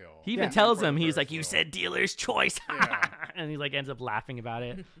 that kill. He even Yeah. tells For him, the he's first like, you kill. said dealer's choice. Yeah. And he like ends up laughing about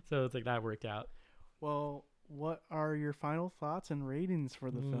it. So it's like that worked out. Well, what are your final thoughts and ratings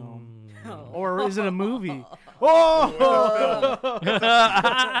for the film? Oh. Or is it a movie?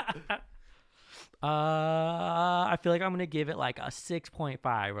 Oh! I feel like I'm gonna give it like a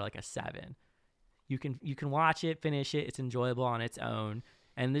 6.5 or like a 7. You can watch it, finish it. It's enjoyable on its own.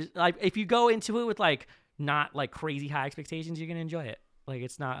 And there's, like, if you go into it with like not like crazy high expectations, you're gonna enjoy it. Like,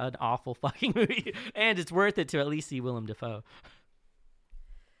 it's not an awful fucking movie, and it's worth it to at least see Willem Dafoe.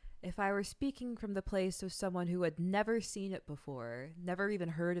 If I were speaking from the place of someone who had never seen it before, never even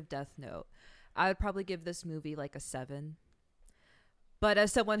heard of Death Note, I would probably give this movie like a 7. But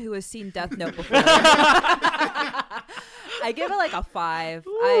as someone who has seen Death Note before, I give it like a 5.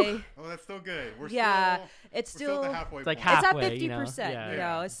 Oh, that's still good. It's we're still at the halfway It's like point. it's at halfway, 50%. you know?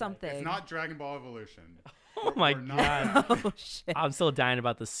 Yeah. It's something. It's not Dragon Ball Evolution. Oh my We're not- god. Oh shit! I'm still dying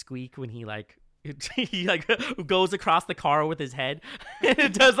about the squeak when he like he like goes across the car with his head and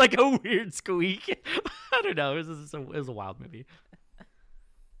it does like a weird squeak. I don't know. It was a wild movie.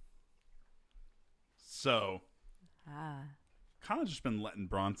 So, Ah. kind of just been letting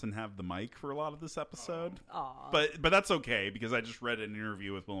Bronson have the mic for a lot of this episode. Aw. But that's okay, because I just read an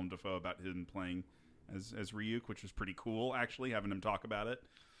interview with Willem Dafoe about him playing as Ryuk, which was pretty cool, actually, having him talk about it.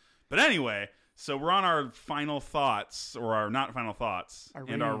 But anyway, so we're on our final thoughts, or our not final thoughts, Our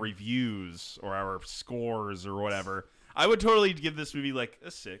and our reviews, or our scores, or whatever. I would totally give this movie like a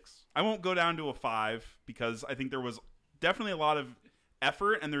 6. I won't go down to a 5, because I think there was definitely a lot of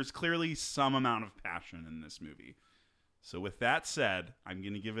effort, and there's clearly some amount of passion in this movie. So with that said, I'm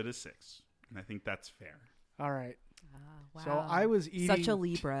going to give it a 6. And I think that's fair. All right. Wow. So I was eating. Such a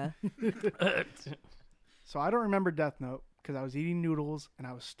Libra. So I don't remember Death Note because I was eating noodles and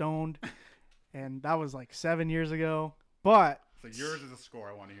I was stoned, and that was like 7 years ago. But So yours is a score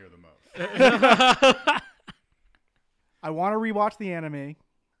I want to hear the most. I want to rewatch the anime.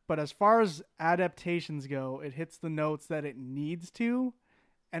 But as far as adaptations go, it hits the notes that it needs to,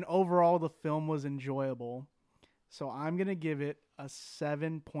 and overall the film was enjoyable. So I'm gonna give it a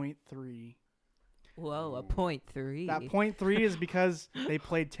 7.3. Whoa, a 0.3. That 0.3 is because they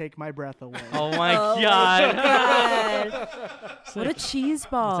played "Take My Breath Away." Oh my Oh my god. God. What a cheese It's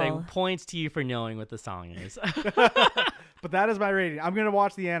ball. like points to you for knowing what the song is. But that is my rating. I'm gonna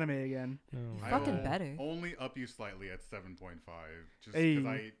watch the anime again. I Fucking will better. Only up you slightly at 7.5, just Hey. because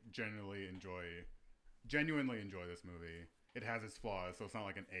I genuinely enjoy this movie. It has its flaws, so it's not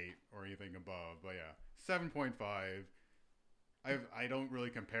like an 8 or anything above. But yeah, 7.5. I don't really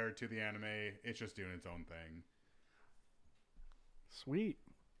compare it to the anime. It's just doing its own thing. Sweet.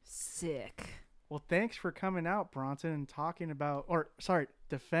 Sick. Well, thanks for coming out, Bronson, and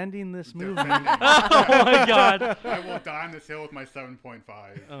defending this movie. Defending. Oh my god. I will die on this hill with my 7.5.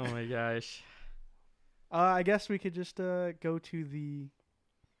 Oh my gosh. I guess we could just go to the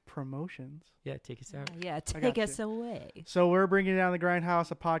promotions. Yeah, take us out. Yeah, got take us you. away. So we're bringing down the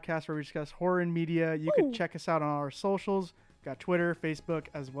Grindhouse, a podcast where we discuss horror and media. You Woo. can check us out on our socials. Got Twitter, Facebook,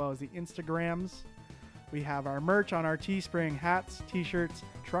 as well as the Instagrams. We have our merch on our Teespring, hats, t-shirts,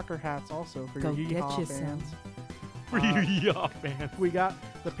 trucker hats also for Go your get Yeehaw you fans. Yeah, man. We got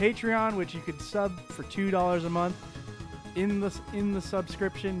the Patreon, which you could sub for $2 a month. In the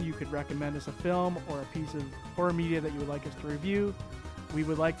subscription, you could recommend us a film or a piece of horror media that you would like us to review. We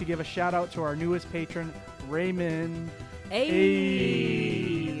would like to give a shout out to our newest patron, Raymond.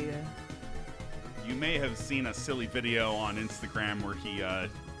 Hey. You may have seen a silly video on Instagram where he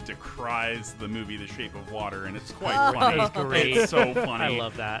decries the movie The Shape of Water, and it's quite Oh. funny. It's great. It's so funny. I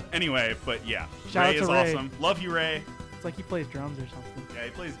love that. Anyway, but yeah, Shout Ray out is to Ray. awesome. Love you, Ray. It's like he plays drums or something. Yeah, he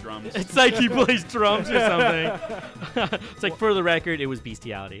plays drums. It's like he plays drums or something. It's like, for the record, it was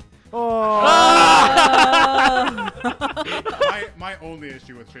bestiality. Oh, my only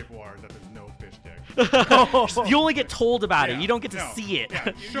issue with Shape of Water is that there's no fish dick. You only get told about it. Yeah, You don't get to no. see it. Yeah,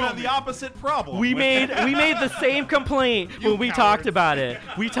 You show have me. the opposite problem. We with- made the same complaint You when we cowards. talked about it.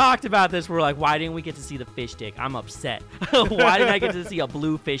 We talked about this. We're like, why didn't we get to see the fish dick? I'm upset. Why didn't I get to see a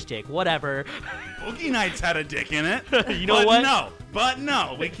blue fish dick? Whatever. Boogie Nights had a dick in it. You know but what? But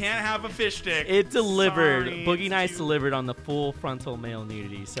no, we can't have a fish dick. It delivered. Sorry, Boogie it's Nights you. delivered on the full frontal male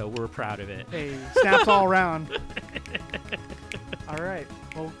nudity, so we're proud of it. hey, snaps all around. All right.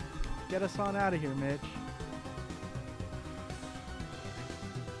 Well, get us on out of here, Mitch.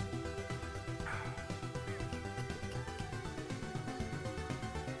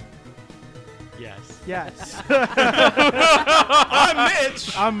 Yes. Yes. I'm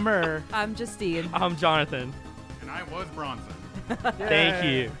Mitch. I'm Murr. I'm Justine. I'm Jonathan. And I was Bronson. Thank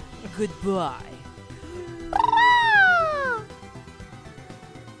you. Goodbye.